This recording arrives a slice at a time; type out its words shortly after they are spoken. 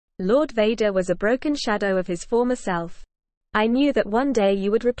Lord Vader was a broken shadow of his former self. I knew that one day you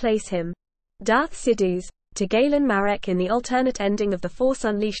would replace him. Darth Sidious. To Galen Marek in the alternate ending of the Force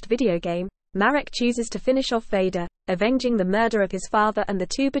Unleashed video game, Marek chooses to finish off Vader, avenging the murder of his father and the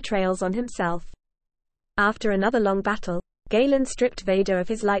 2 betrayals on himself. After another long battle, Galen stripped Vader of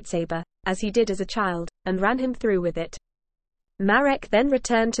his lightsaber, as he did as a child, and ran him through with it. Marek then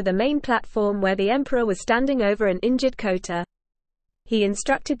returned to the main platform where the Emperor was standing over an injured Kota. He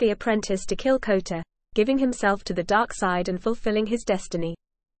instructed the apprentice to kill Kota, giving himself to the dark side and fulfilling his destiny.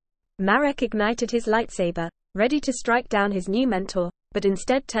 Marek ignited his lightsaber, ready to strike down his new mentor, but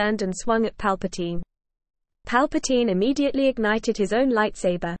instead turned and swung at Palpatine. Palpatine immediately ignited his own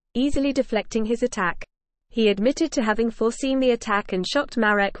lightsaber, easily deflecting his attack. He admitted to having foreseen the attack and shocked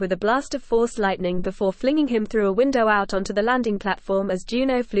Marek with a blast of Force lightning before flinging him through a window out onto the landing platform as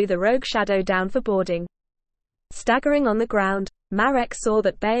Juno flew the rogue shadow down for boarding. Staggering on the ground, Marek saw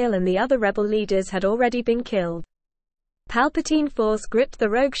that Bail and the other rebel leaders had already been killed. Palpatine Force gripped the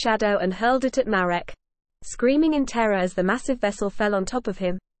rogue shadow and hurled it at Marek. Screaming in terror as the massive vessel fell on top of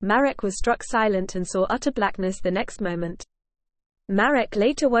him, Marek was struck silent and saw utter blackness the next moment. Marek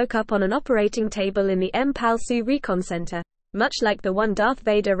later woke up on an operating table in the M'Pal-Su Recon Center, much like the one Darth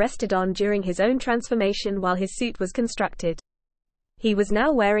Vader rested on during his own transformation while his suit was constructed. He was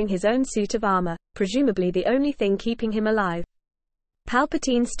now wearing his own suit of armor, presumably the only thing keeping him alive.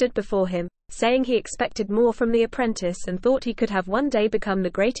 Palpatine stood before him, saying he expected more from the apprentice and thought he could have one day become the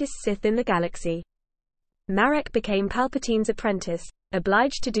greatest Sith in the galaxy. Marek became Palpatine's apprentice,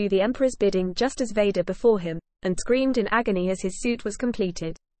 obliged to do the Emperor's bidding just as Vader before him, and screamed in agony as his suit was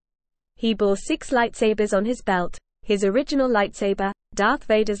completed. He bore 6 lightsabers on his belt: his original lightsaber, Darth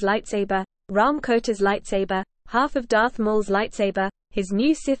Vader's lightsaber, Ram Kota's lightsaber, half of Darth Maul's lightsaber, his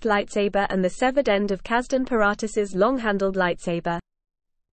new Sith lightsaber and the severed end of Kazdan Paratus's long-handled lightsaber.